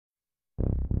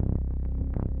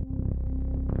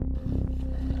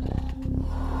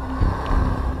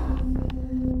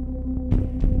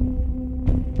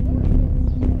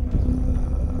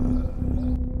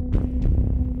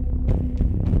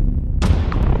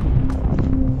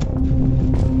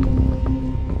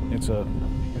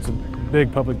it's a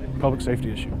big public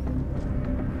safety issue.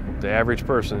 The average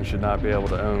person should not be able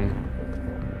to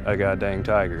own a goddamn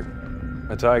tiger.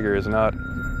 A tiger is not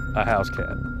a house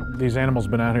cat. These animals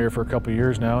have been out here for a couple of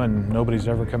years now, and nobody's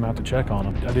ever come out to check on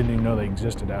them. I didn't even know they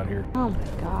existed out here. Oh my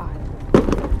God.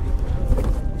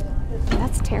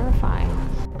 That's terrifying.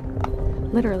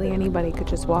 Literally anybody could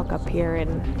just walk up here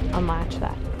and unlatch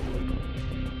that.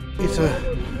 It's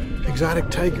an exotic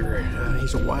tiger.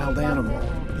 He's a wild animal.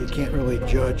 You can't really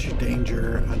judge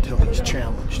danger until he's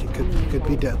challenged. He could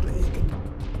be deadly.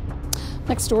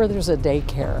 Next door there's a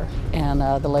daycare, and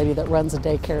the lady that runs the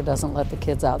daycare doesn't let the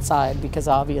kids outside because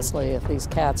obviously if these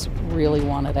cats really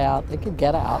wanted out, they could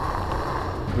get out.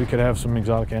 We could have some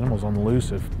exotic animals on the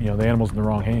loose if, the animal's in the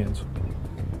wrong hands.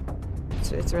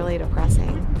 It's really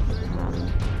depressing.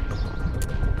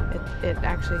 It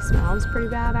actually smells pretty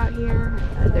bad out here.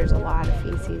 There's a lot of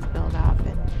feces built up,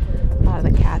 and a lot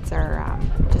of the cats are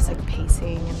just like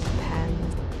pacing in the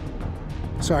pens.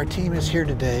 So our team is here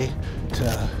today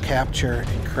to capture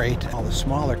and crate all the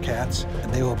smaller cats,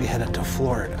 and they will be headed to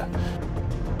Florida.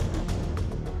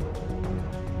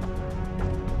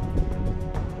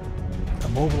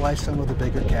 Immobilize some of the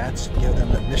bigger cats, give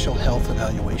them an initial health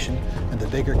evaluation, and the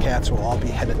bigger cats will all be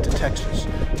headed to Texas.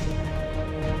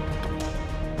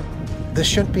 This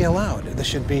shouldn't be allowed. This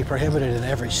should be prohibited in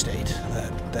every state.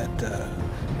 That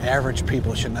average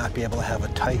people should not be able to have a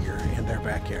tiger in their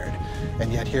backyard.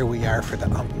 And yet here we are for the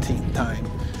umpteenth time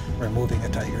removing a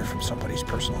tiger from somebody's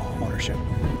personal ownership.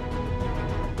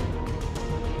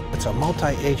 It's a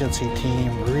multi-agency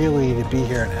team really to be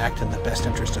here and act in the best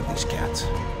interest of these cats.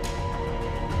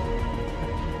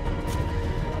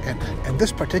 And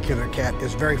this particular cat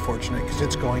is very fortunate because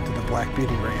it's going to the Black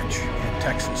Beauty Ranch in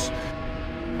Texas.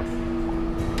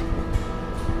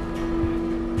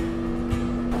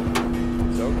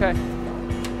 Okay.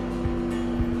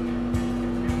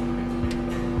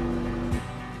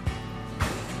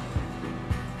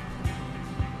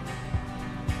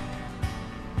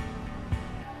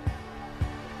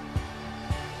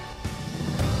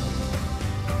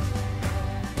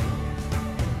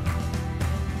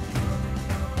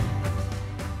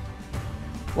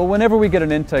 Well, whenever we get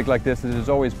an intake like this, it is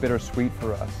always bittersweet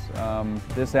for us.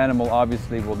 This animal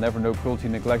obviously will never know cruelty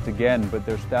and neglect again, but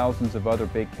there's thousands of other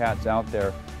big cats out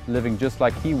there living just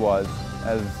like he was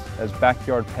as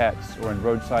backyard pets or in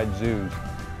roadside zoos.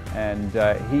 And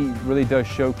he really does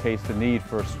showcase the need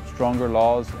for stronger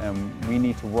laws, and we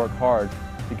need to work hard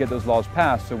to get those laws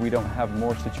passed so we don't have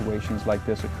more situations like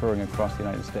this occurring across the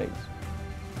United States.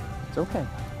 It's okay.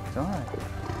 It's all right.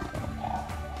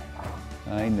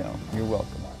 I know. You're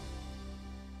welcome.